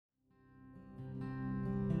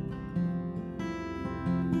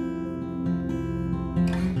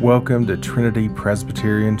Welcome to Trinity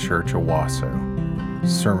Presbyterian Church Owasso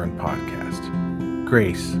Sermon Podcast.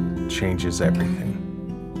 Grace changes everything.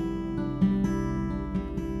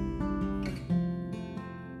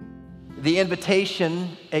 The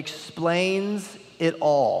invitation explains it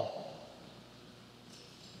all.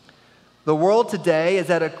 The world today is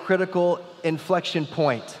at a critical inflection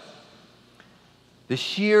point. The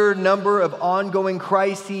sheer number of ongoing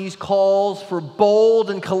crises calls for bold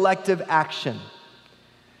and collective action.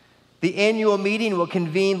 The annual meeting will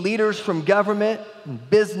convene leaders from government, and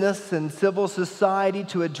business, and civil society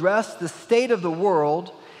to address the state of the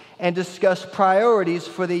world and discuss priorities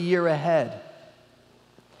for the year ahead.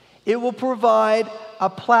 It will provide a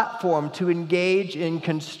platform to engage in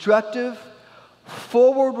constructive,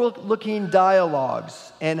 forward-looking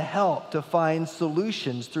dialogues and help to find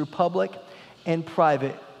solutions through public and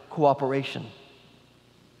private cooperation.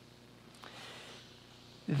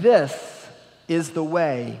 This is the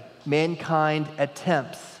way mankind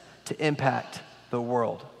attempts to impact the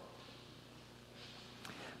world.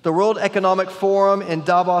 The World Economic Forum in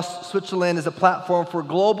Davos, Switzerland is a platform for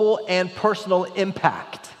global and personal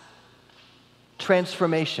impact,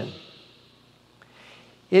 transformation.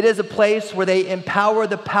 It is a place where they empower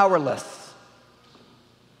the powerless.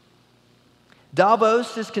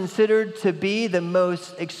 Davos is considered to be the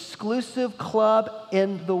most exclusive club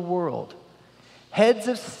in the world. Heads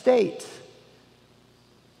of state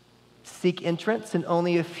seek entrance, and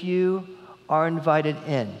only a few are invited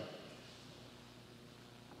in.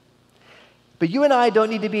 But you and I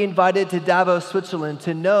don't need to be invited to Davos, Switzerland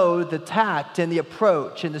to know the tact and the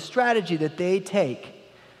approach and the strategy that they take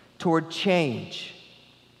toward change.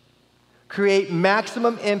 Create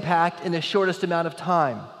maximum impact in the shortest amount of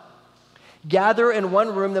time. Gather in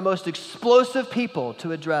one room the most explosive people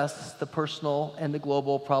to address the personal and the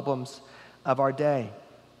global problems of our day.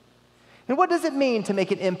 And what does it mean to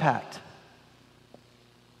make an impact?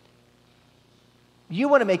 You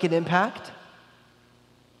want to make an impact?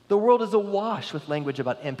 The world is awash with language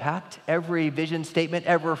about impact. Every vision statement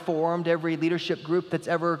ever formed, every leadership group that's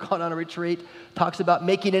ever gone on a retreat talks about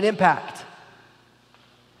making an impact.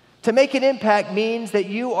 To make an impact means that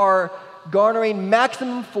you are garnering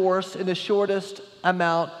maximum force in the shortest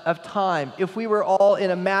amount of time. If we were all in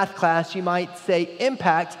a math class, you might say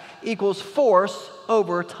impact equals force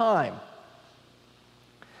over time.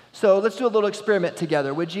 So let's do a little experiment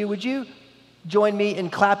together. Would you join me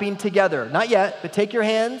in clapping together? Not yet, but take your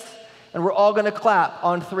hands, and we're all going to clap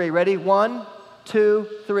on 3. Ready? 1, 2,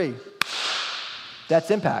 3.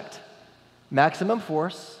 That's impact. Maximum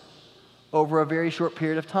force over a very short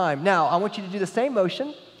period of time. Now, I want you to do the same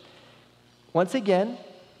motion once again,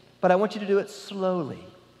 but I want you to do it slowly.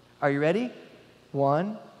 Are you ready?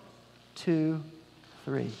 1, 2,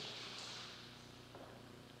 3.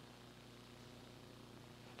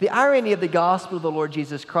 The irony of the gospel of the Lord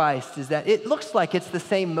Jesus Christ is that it looks like it's the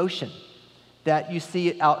same motion that you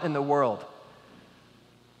see out in the world.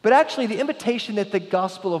 But actually, the invitation that the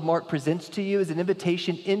Gospel of Mark presents to you is an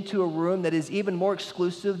invitation into a room that is even more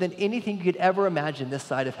exclusive than anything you could ever imagine this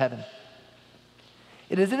side of heaven.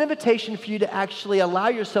 It is an invitation for you to actually allow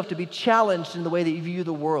yourself to be challenged in the way that you view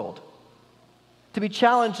the world, to be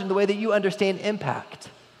challenged in the way that you understand impact,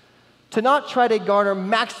 to not try to garner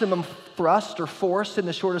maximum thrust or force in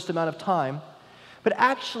the shortest amount of time, but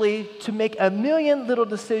actually to make a million little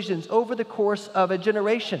decisions over the course of a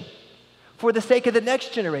generation for the sake of the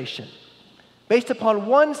next generation, based upon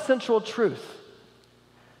one central truth,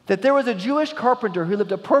 that there was a Jewish carpenter who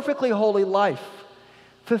lived a perfectly holy life,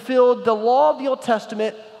 fulfilled the law of the Old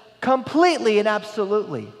Testament completely and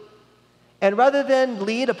absolutely. And rather than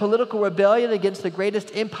lead a political rebellion against the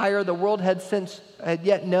greatest empire the world had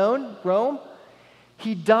yet known, Rome,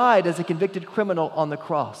 he died as a convicted criminal on the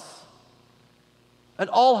cross. And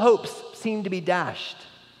all hopes seemed to be dashed.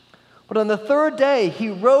 But on the third day, he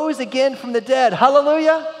rose again from the dead.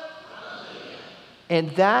 Hallelujah! Hallelujah. And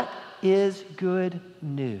that is good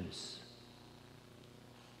news.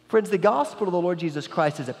 Friends, the gospel of the Lord Jesus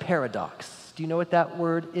Christ is a paradox. Do you know what that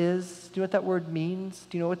word is? Do you know what that word means?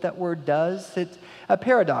 Do you know what that word does? It's a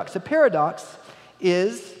paradox. A paradox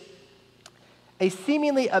is a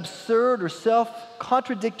seemingly absurd or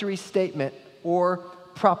self-contradictory statement or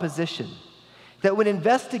proposition that when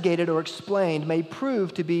investigated or explained may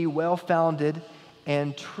prove to be well-founded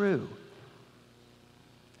and true.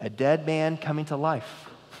 A dead man coming to life.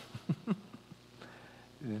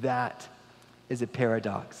 That is a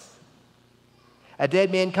paradox. A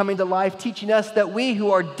dead man coming to life, teaching us that we who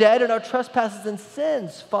are dead in our trespasses and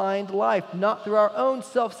sins find life, not through our own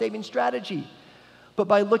self-saving strategy, but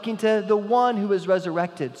by looking to the one who is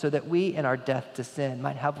resurrected so that we in our death to sin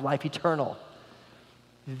might have life eternal.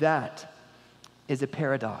 That is a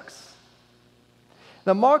paradox.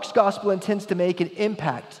 Now, Mark's gospel intends to make an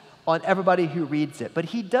impact on everybody who reads it, but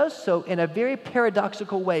he does so in a very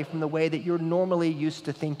paradoxical way from the way that you're normally used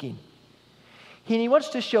to thinking. He wants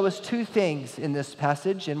to show us two things in this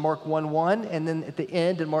passage, in Mark 1:1, and then at the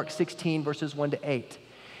end in Mark 16, verses 1 to 8.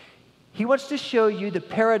 He wants to show you the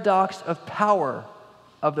paradox of power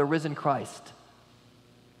of the risen Christ.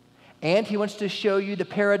 And he wants to show you the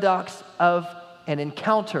paradox of an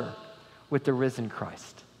encounter with the risen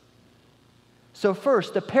Christ. So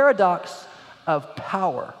first, the paradox of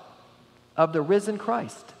power of the risen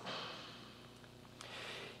Christ.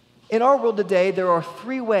 In our world today, there are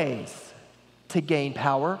three ways to gain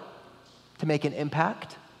power, to make an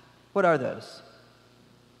impact. What are those?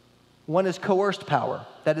 One is coerced power.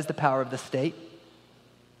 That is the power of the state.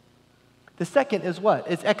 The second is what?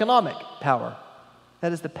 It's economic power.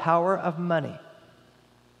 That is the power of money.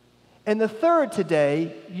 And the third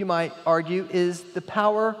today, you might argue, is the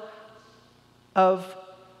power of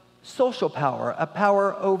social power, a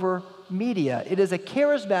power over media. It is a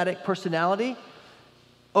charismatic personality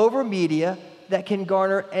over media that can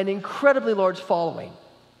garner an incredibly large following.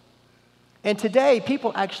 And today,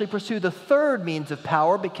 people actually pursue the third means of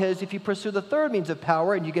power, because if you pursue the third means of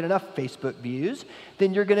power and you get enough Facebook views,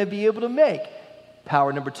 then you're going to be able to make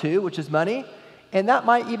power number two, which is money, and that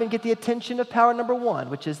might even get the attention of power number one,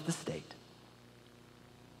 which is the state.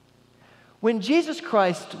 When Jesus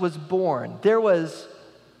Christ was born, there was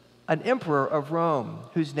an emperor of Rome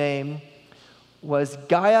whose name was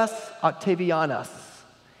Gaius Octavianus.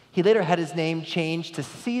 He later had his name changed to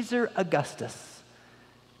Caesar Augustus.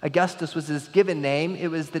 Augustus was his given name. It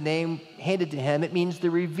was the name handed to him. It means the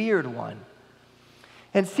revered one.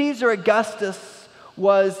 And Caesar Augustus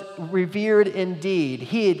was revered indeed.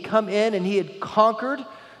 He had come in and he had conquered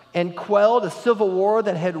and quelled a civil war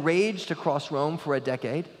that had raged across Rome for a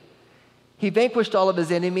decade. He vanquished all of his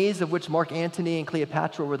enemies, of which Mark Antony and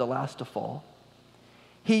Cleopatra were the last to fall.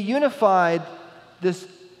 He unified this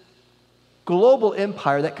global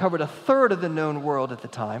empire that covered a third of the known world at the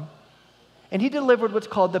time. And he delivered what's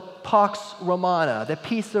called the Pax Romana, the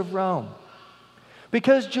peace of Rome.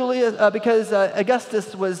 Because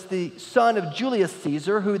Augustus was the son of Julius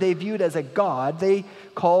Caesar, who they viewed as a god, they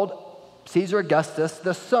called Caesar Augustus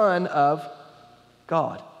the son of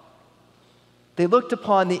God. They looked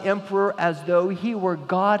upon the emperor as though he were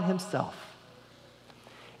God himself.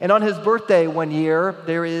 And on his birthday one year,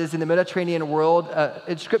 there is in the Mediterranean world an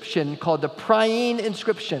inscription called the Priene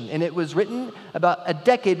inscription, and it was written about a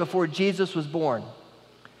decade before Jesus was born.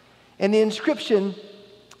 And the inscription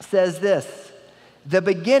says this: the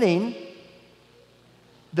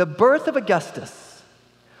birth of Augustus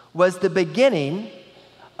was the beginning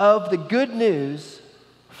of the good news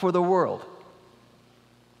for the world.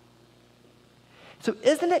 So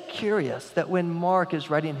isn't it curious that when Mark is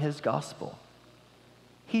writing his gospel,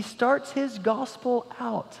 he starts his gospel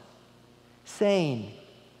out saying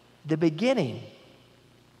the beginning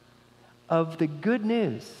of the good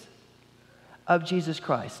news of Jesus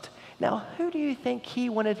Christ. Now, who do you think he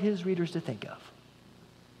wanted his readers to think of?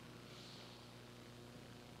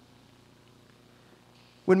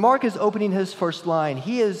 When Mark is opening his first line,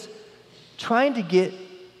 he is trying to get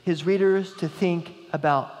his readers to think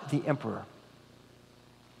about the emperor.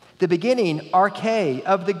 The beginning, arche,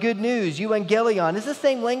 of the good news, euangelion, is the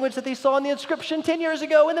same language that they saw in the inscription 10 years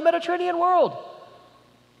ago in the Mediterranean world.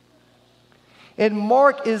 And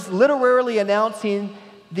Mark is literally announcing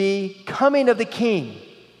the coming of the king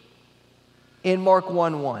in Mark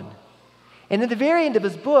 1:1. And at the very end of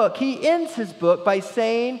his book, he ends his book by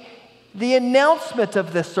saying the announcement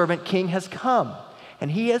of the servant king has come.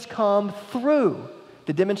 And he has come through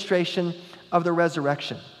the demonstration of the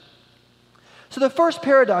resurrection. So the first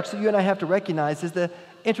paradox that you and I have to recognize is the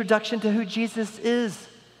introduction to who Jesus is,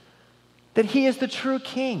 that he is the true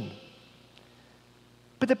king.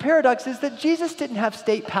 But the paradox is that Jesus didn't have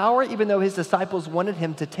state power, even though his disciples wanted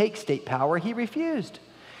him to take state power. He refused.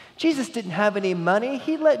 Jesus didn't have any money.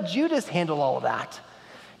 He let Judas handle all of that.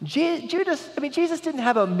 Jesus didn't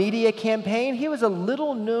have a media campaign. He was a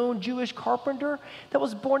little-known Jewish carpenter that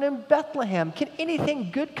was born in Bethlehem. Can anything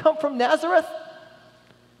good come from Nazareth?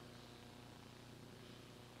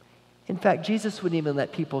 In fact, Jesus wouldn't even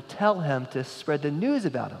let people tell him to spread the news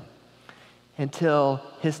about him until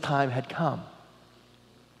his time had come.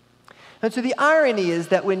 And so the irony is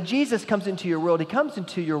that when Jesus comes into your world, he comes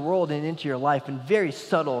into your world and into your life in very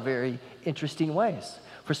subtle, very interesting ways.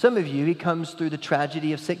 For some of you, he comes through the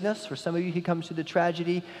tragedy of sickness. For some of you, he comes through the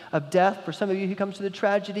tragedy of death. For some of you, he comes through the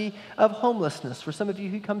tragedy of homelessness. For some of you,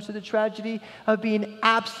 he comes through the tragedy of being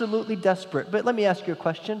absolutely desperate. But let me ask you a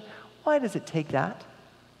question. Why does it take that?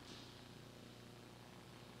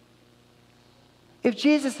 If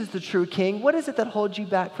Jesus is the true king, what is it that holds you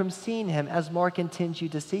back from seeing him as Mark intends you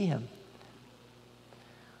to see him?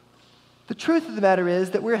 The truth of the matter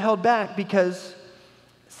is that we're held back because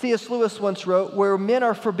C.S. Lewis once wrote, where men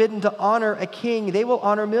are forbidden to honor a king, they will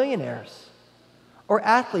honor millionaires or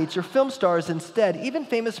athletes or film stars instead, even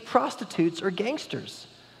famous prostitutes or gangsters.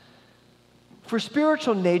 For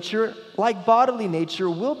spiritual nature, like bodily nature,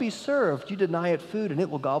 will be served. You deny it food and it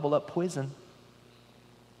will gobble up poison.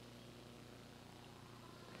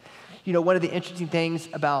 You know, one of the interesting things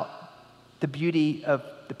about the beauty of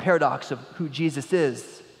the paradox of who Jesus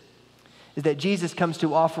is that Jesus comes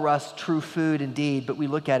to offer us true food indeed, but we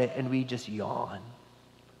look at it and we just yawn.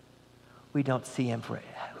 We don't see him for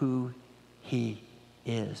who he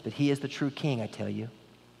is. But he is the true king, I tell you.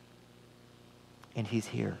 And he's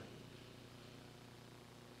here.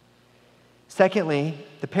 Secondly,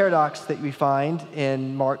 the paradox that we find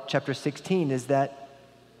in Mark chapter 16 is that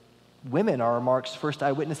women are Mark's first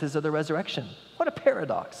eyewitnesses of the resurrection. What a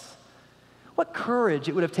paradox. What courage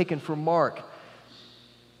it would have taken for Mark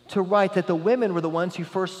to write that the women were the ones who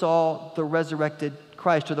first saw the resurrected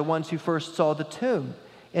Christ, or the ones who first saw the tomb.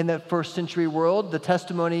 In the first century world, the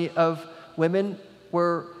testimony of women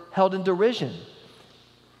were held in derision.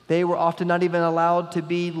 They were often not even allowed to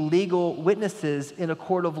be legal witnesses in a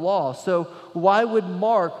court of law. So why would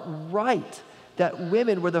Mark write that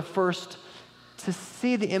women were the first to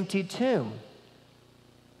see the empty tomb?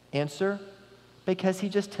 Answer, because he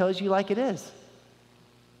just tells you like it is.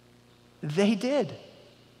 They did.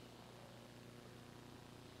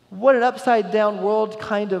 What an upside down world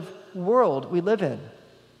kind of world we live in.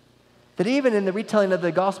 That even in the retelling of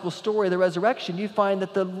the gospel story of the resurrection, you find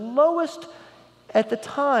that the lowest at the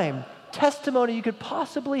time testimony you could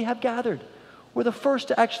possibly have gathered were the first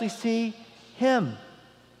to actually see him.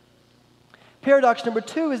 Paradox number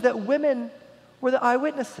 2 is that women were the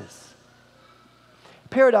eyewitnesses.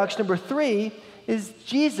 Paradox number 3 is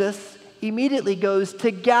Jesus immediately goes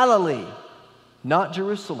to Galilee, not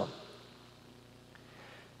Jerusalem.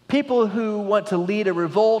 People who want to lead a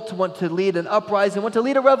revolt, want to lead an uprising, want to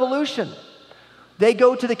lead a revolution, they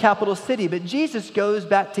go to the capital city, but Jesus goes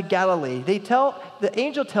back to Galilee. The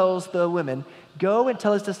angel tells the women, go and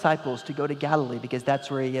tell his disciples to go to Galilee because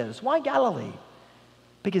that's where he is. Why Galilee?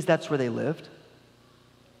 Because that's where they lived.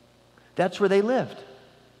 That's where they lived.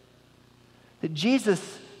 That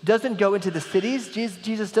Jesus doesn't go into the cities.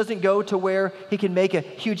 Jesus doesn't go to where he can make a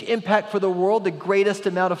huge impact for the world, the greatest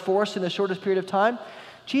amount of force in the shortest period of time.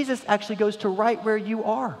 Jesus actually goes to right where you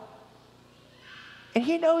are. And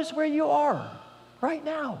he knows where you are right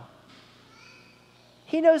now.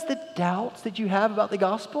 He knows the doubts that you have about the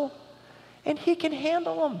gospel, and he can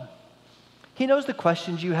handle them. He knows the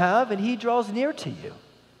questions you have, and he draws near to you.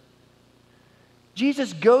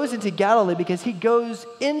 Jesus goes into Galilee because he goes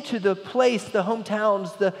into the place, the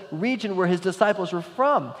hometowns, the region where his disciples were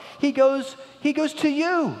from. He goes to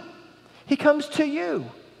you. He comes to you,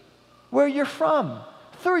 where you're from,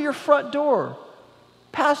 through your front door,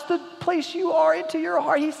 past the place you are, into your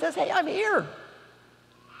heart. He says, hey, I'm here.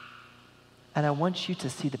 And I want you to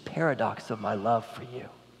see the paradox of my love for you.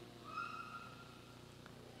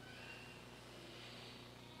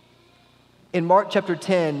 In Mark chapter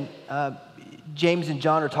 10, James and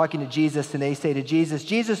John are talking to Jesus, and they say to Jesus,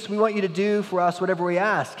 Jesus, we want you to do for us whatever we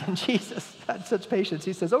ask. And Jesus had such patience.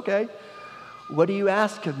 He says, okay, what do you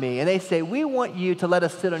ask of me? And they say, we want you to let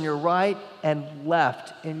us sit on your right and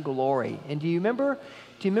left in glory. And do you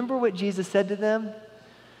remember what Jesus said to them?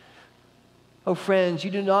 Oh, friends,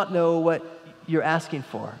 you do not know what you're asking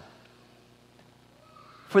for.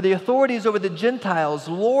 For the authorities over the Gentiles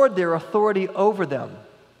lord their authority over them.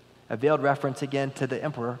 A veiled reference again to the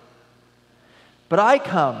emperor. But I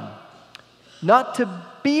come not to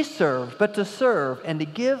be served, but to serve and to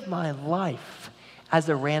give my life as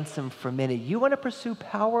a ransom for many. You want to pursue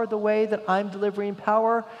power the way that I'm delivering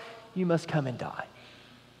power? You must come and die.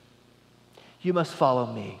 You must follow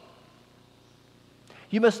me.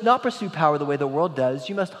 You must not pursue power the way the world does.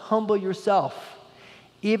 You must humble yourself,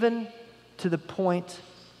 even to the point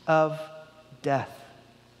of death.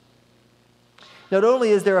 Not only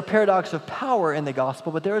is there a paradox of power in the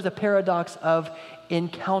gospel, but there is a paradox of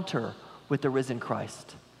encounter with the risen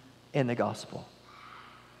Christ in the gospel.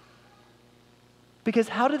 Because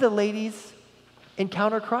how do the ladies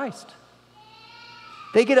encounter Christ?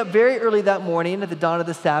 They get up very early that morning at the dawn of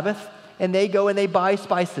the Sabbath, and they go and they buy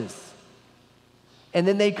spices. And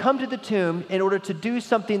then they come to the tomb in order to do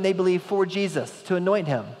something they believe for Jesus, to anoint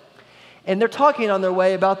him. And they're talking on their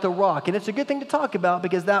way about the rock. And it's a good thing to talk about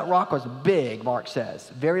because that rock was big, Mark says,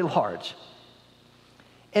 very large.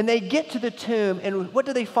 And they get to the tomb, and what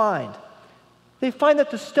do they find? They find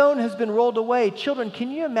that the stone has been rolled away. Children,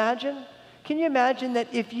 can you imagine? Can you imagine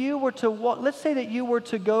that if you were to walk, let's say that you were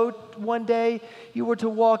to go one day, you were to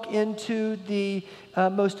walk into the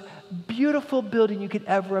most beautiful building you could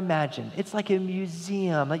ever imagine. It's like a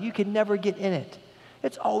museum, like you could never get in it.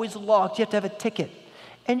 It's always locked, you have to have a ticket.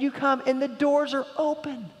 And you come and the doors are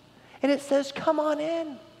open and it says, come on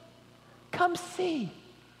in, come see.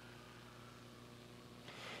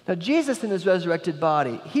 Now Jesus in his resurrected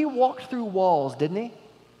body, he walked through walls, didn't he?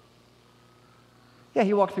 Yeah,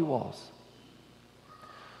 he walked through walls.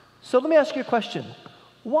 So let me ask you a question.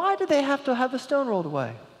 Why did they have to have the stone rolled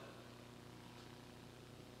away?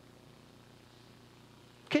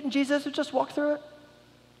 Couldn't Jesus have just walked through it?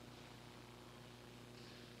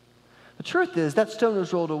 The truth is, that stone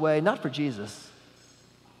was rolled away not for Jesus.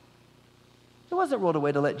 It wasn't rolled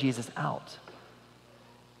away to let Jesus out.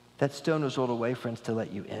 That stone was rolled away, friends, to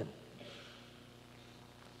let you in,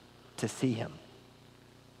 to see him.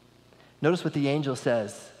 Notice what the angel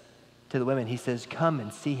says to the women. He says, come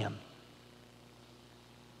and see him.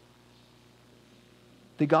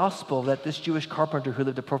 The gospel that this Jewish carpenter who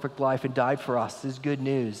lived a perfect life and died for us is good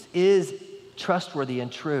news, is trustworthy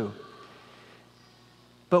and true.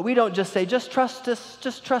 But we don't just say, just trust us,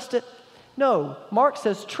 just trust it. No, Mark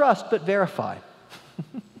says trust but verify.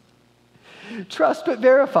 Trust but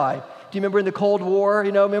verify. Do you remember in the Cold War,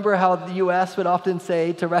 remember how the U.S. would often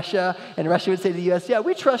say to Russia, and Russia would say to the U.S., yeah,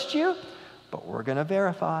 we trust you, but we're going to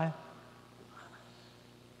verify.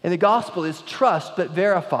 And the gospel is trust but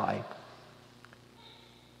verify.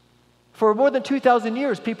 For more than 2,000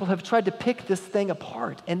 years, people have tried to pick this thing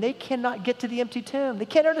apart, and they cannot get to the empty tomb. They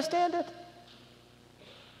can't understand it.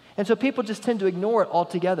 And so people just tend to ignore it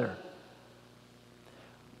altogether.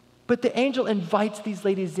 But the angel invites these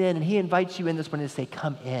ladies in, and he invites you in this morning to say,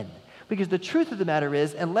 come in. Because the truth of the matter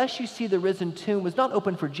is, unless you see the risen tomb was not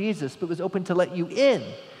open for Jesus, but was open to let you in,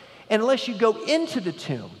 and unless you go into the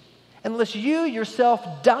tomb, unless you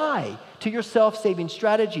yourself die to your self-saving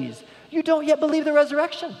strategies, you don't yet believe the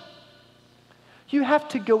resurrection. You have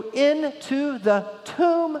to go into the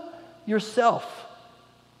tomb yourself.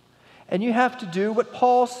 And you have to do what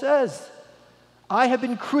Paul says. I have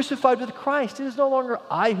been crucified with Christ. It is no longer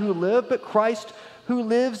I who live, but Christ who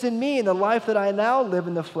lives in me. In the life that I now live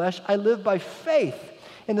in the flesh, I live by faith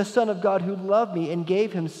in the Son of God who loved me and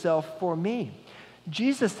gave himself for me.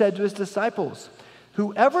 Jesus said to his disciples,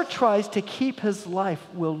 whoever tries to keep his life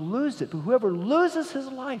will lose it, but whoever loses his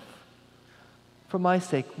life for my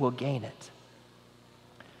sake will gain it.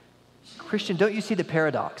 Christian, don't you see the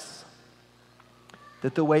paradox?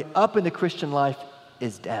 That the way up in the Christian life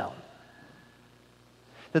is down.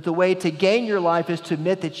 That the way to gain your life is to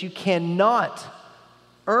admit that you cannot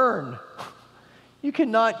earn. You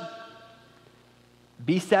cannot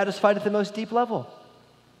be satisfied at the most deep level.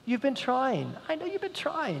 You've been trying. I know you've been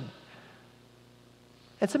trying.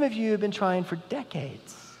 And some of you have been trying for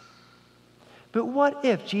decades. But what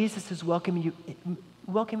if Jesus is welcoming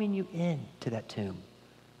you into that tomb?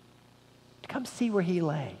 Come see where he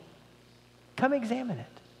lay. Come examine it.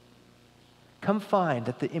 Come find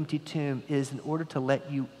that the empty tomb is in order to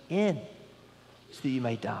let you in so that you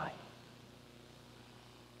may die,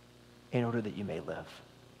 in order that you may live.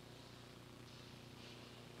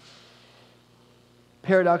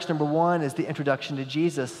 Paradox number one is the introduction to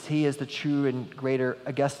Jesus. He is the true and greater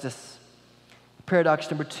Augustus.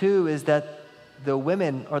 Paradox number two is that the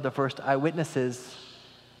women are the first eyewitnesses.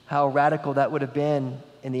 How radical that would have been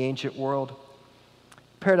in the ancient world.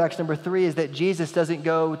 Paradox number three is that Jesus doesn't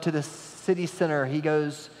go to the city center. He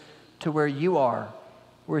goes to where you are,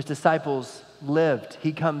 where his disciples lived.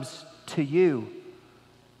 He comes to you.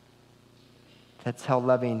 That's how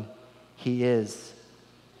loving he is.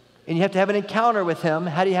 And you have to have an encounter with him.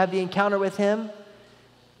 How do you have the encounter with him?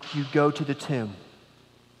 You go to the tomb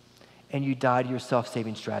and you die to your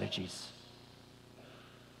self-saving strategies.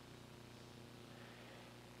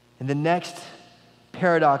 And the next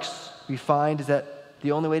paradox we find is that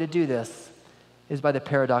the only way to do this is by the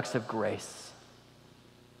paradox of grace.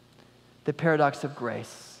 The paradox of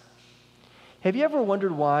grace. Have you ever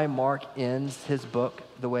wondered why Mark ends his book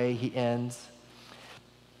the way he ends?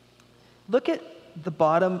 Look at the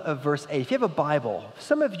bottom of verse 8. If you have a Bible,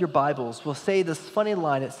 some of your Bibles will say this funny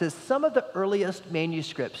line. It says, some of the earliest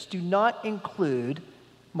manuscripts do not include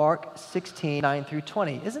Mark 16, 9 through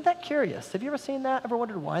 20. Isn't that curious? Have you ever seen that? Ever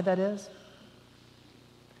wondered why that is?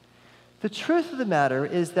 The truth of the matter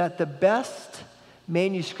is that the best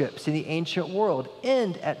manuscripts in the ancient world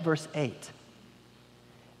end at verse 8.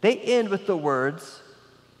 They end with the words,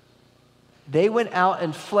 they went out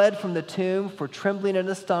and fled from the tomb, for trembling and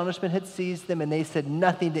astonishment had seized them, and they said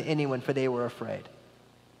nothing to anyone, for they were afraid.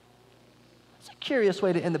 It's a curious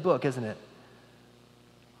way to end the book, isn't it?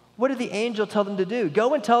 What did the angel tell them to do?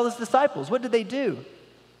 Go and tell his disciples. What did they do?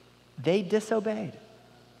 They disobeyed.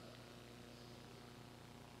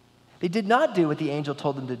 They did not do what the angel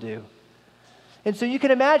told them to do. And so you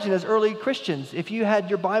can imagine, as early Christians, if you had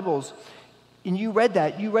your Bibles and you read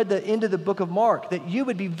the end of the book of Mark, that you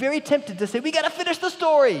would be very tempted to say, we got to finish the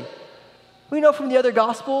story. We know from the other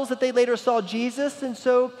Gospels that they later saw Jesus. And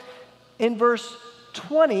so in verse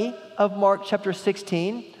 20 of Mark chapter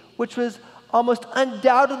 16, which was almost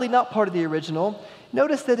undoubtedly not part of the original,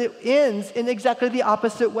 notice that it ends in exactly the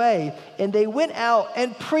opposite way. And they went out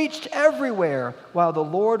and preached everywhere while the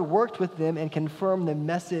Lord worked with them and confirmed the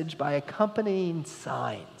message by accompanying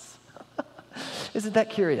signs. Isn't that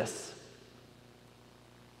curious?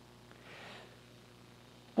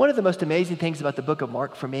 One of the most amazing things about the book of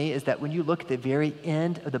Mark for me is that when you look at the very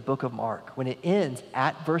end of the book of Mark, when it ends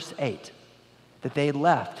at verse 8, that they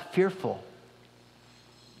left fearful,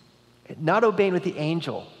 not obeying what the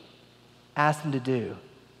angel asked them to do.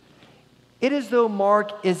 It is though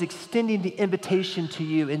Mark is extending the invitation to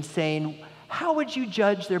you and saying, how would you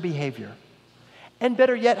judge their behavior? And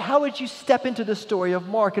better yet, how would you step into the story of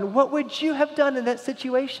Mark and what would you have done in that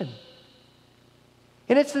situation?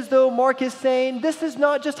 And it's as though Mark is saying, this is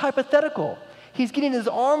not just hypothetical. He's getting his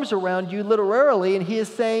arms around you literally, and he is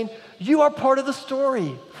saying, you are part of the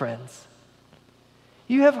story, friends.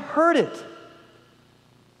 You have heard it.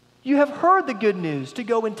 You have heard the good news to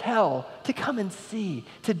go and tell, to come and see,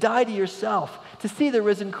 to die to yourself, to see the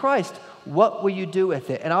risen Christ. What will you do with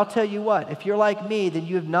it? And I'll tell you what, if you're like me, then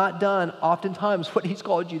you have not done oftentimes what he's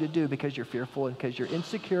called you to do because you're fearful and because you're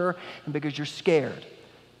insecure and because you're scared.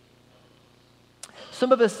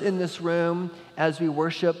 Some of us in this room, as we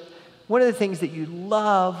worship, one of the things that you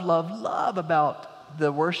love about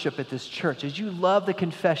the worship at this church is you love the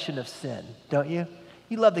confession of sin, don't you?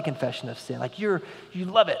 You love the confession of sin. Like you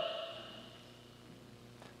love it.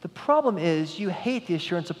 The problem is you hate the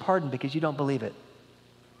assurance of pardon because you don't believe it.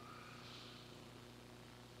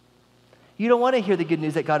 You don't want to hear the good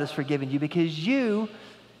news that God has forgiven you because you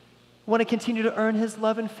want to continue to earn his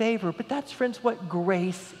love and favor. But that's, friends, what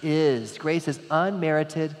grace is. Grace is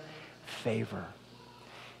unmerited favor.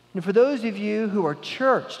 And for those of you who are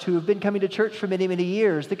churched, who have been coming to church for many, many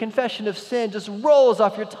years, the confession of sin just rolls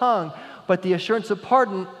off your tongue. But the assurance of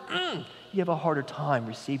pardon, you have a harder time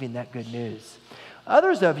receiving that good news.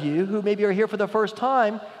 Others of you who maybe are here for the first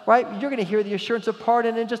time, right, you're going to hear the assurance of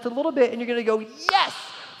pardon in just a little bit, and you're going to go, yes,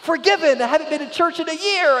 forgiven. I haven't been to church in a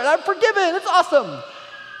year, and I'm forgiven. It's awesome.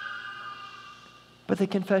 But the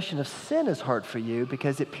confession of sin is hard for you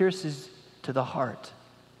because it pierces to the heart.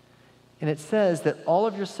 And it says that all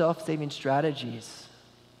of your self-saving strategies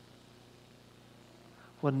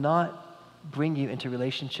will not bring you into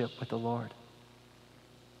relationship with the Lord.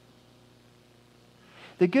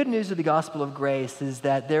 The good news of the gospel of grace is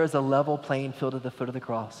that there is a level playing field at the foot of the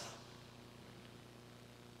cross.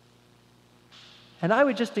 And I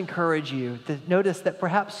would just encourage you to notice that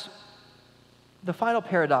perhaps the final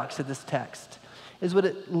paradox of this text is what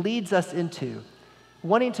it leads us into,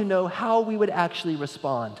 wanting to know how we would actually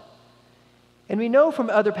respond. And we know from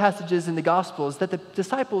other passages in the Gospels that the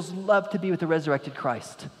disciples loved to be with the resurrected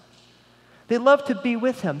Christ. They loved to be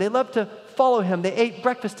with him. They loved to follow him. They ate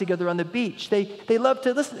breakfast together on the beach. They loved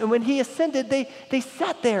to listen. And when he ascended, they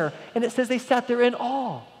sat there. And it says they sat there in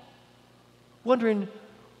awe, wondering,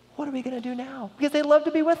 what are we going to do now? Because they loved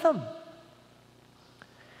to be with him.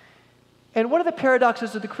 And one of the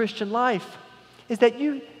paradoxes of the Christian life is that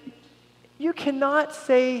you cannot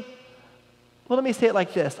say, well, let me say it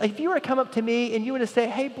like this. If you were to come up to me and you were to say,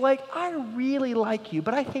 hey, Blake, I really like you,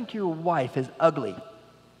 but I think your wife is ugly.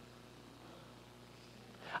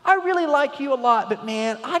 I really like you a lot, but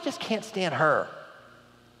man, I just can't stand her.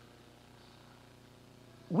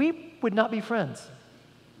 We would not be friends.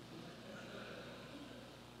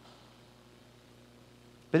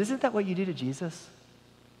 But isn't that what you do to Jesus?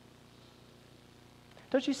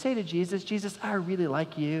 Don't you say to Jesus, Jesus, I really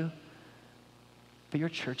like you, but your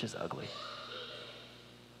church is ugly.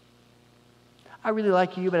 I really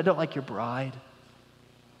like you, but I don't like your bride.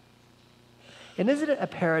 And isn't it a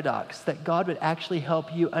paradox that God would actually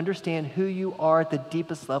help you understand who you are at the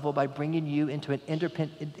deepest level by bringing you into an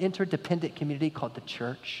interdependent community called the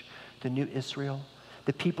church, the new Israel,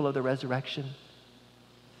 the people of the resurrection?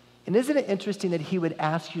 And isn't it interesting that he would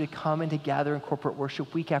ask you to come and to gather in corporate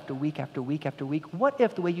worship week after week after week after week? What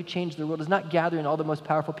if the way you change the world is not gathering all the most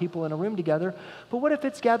powerful people in a room together, but what if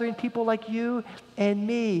it's gathering people like you and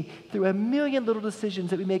me through a million little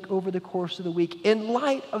decisions that we make over the course of the week in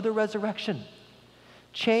light of the resurrection?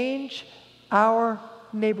 Change our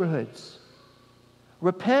neighborhoods.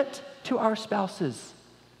 repent to our spouses,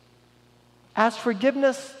 ask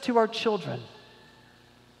forgiveness to our children.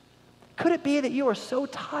 Could it be that you are so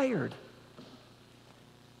tired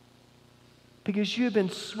because you've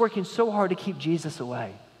been working so hard to keep Jesus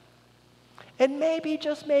away? And maybe,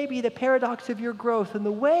 just maybe, the paradox of your growth and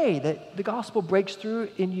the way that the gospel breaks through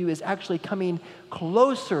in you is actually coming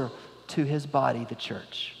closer to his body, the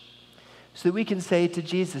church. So that we can say to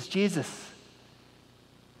Jesus, Jesus,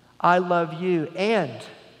 I love you and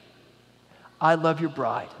I love your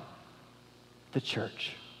bride, the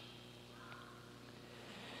church.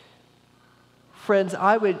 Friends,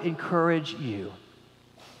 I would encourage you,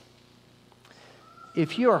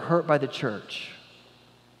 if you are hurt by the church,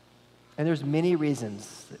 and there's many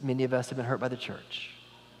reasons that many of us have been hurt by the church,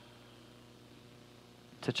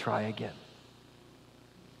 to try again,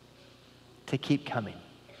 to keep coming.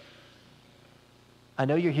 I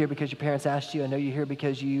know you're here because your parents asked you. I know you're here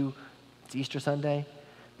because it's Easter Sunday.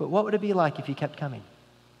 But what would it be like if you kept coming?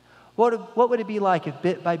 What would it be like if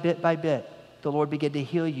bit by bit by bit, the Lord began to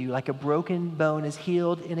heal you like a broken bone is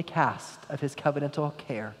healed in a cast of his covenantal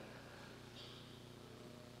care?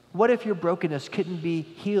 What if your brokenness couldn't be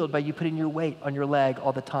healed by you putting your weight on your leg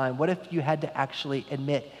all the time? What if you had to actually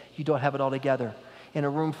admit you don't have it all together in a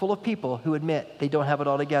room full of people who admit they don't have it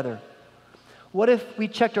all together? What if we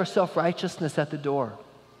checked our self-righteousness at the door?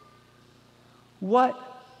 What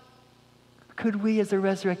could we as a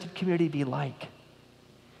resurrected community be like?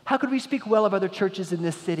 How could we speak well of other churches in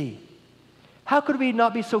this city? How could we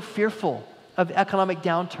not be so fearful of economic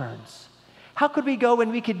downturns? How could we go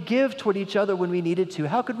and we could give toward each other when we needed to?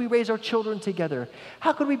 How could we raise our children together?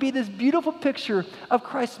 How could we be this beautiful picture of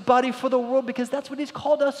Christ's body for the world? Because that's what he's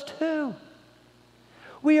called us to.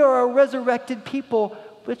 We are a resurrected people,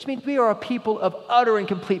 which means we are a people of utter and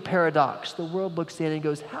complete paradox. The world looks in and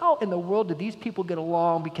goes, how in the world do these people get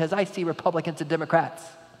along? Because I see Republicans and Democrats.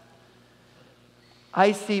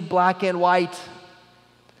 I see black and white.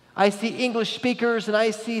 I see English speakers, and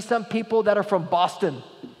I see some people that are from Boston.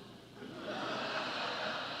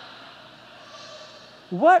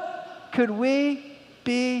 What could we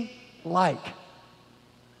be like?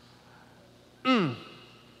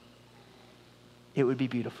 It would be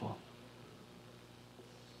beautiful.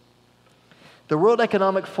 The World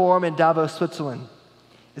Economic Forum in Davos, Switzerland,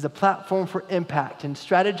 is a platform for impact and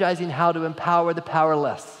strategizing how to empower the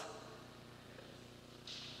powerless.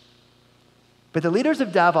 But the leaders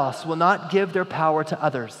of Davos will not give their power to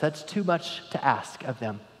others. That's too much to ask of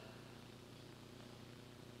them.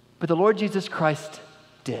 But the Lord Jesus Christ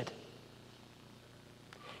did.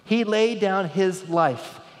 He laid down his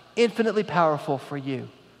life, infinitely powerful for you,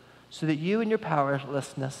 so that you and your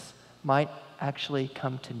powerlessness might actually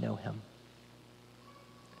come to know him.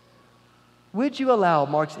 Would you allow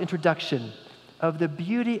Mark's introduction of the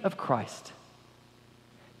beauty of Christ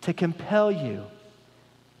to compel you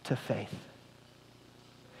to faith?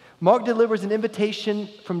 Mark delivers an invitation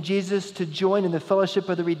from Jesus to join in the fellowship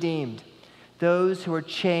of the redeemed, those who are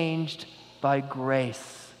changed by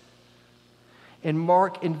grace. And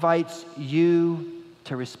Mark invites you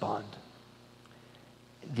to respond.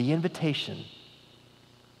 The invitation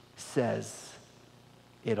says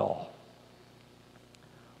it all.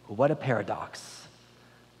 What a paradox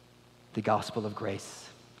the gospel of grace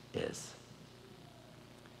is.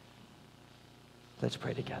 Let's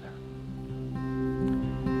pray together.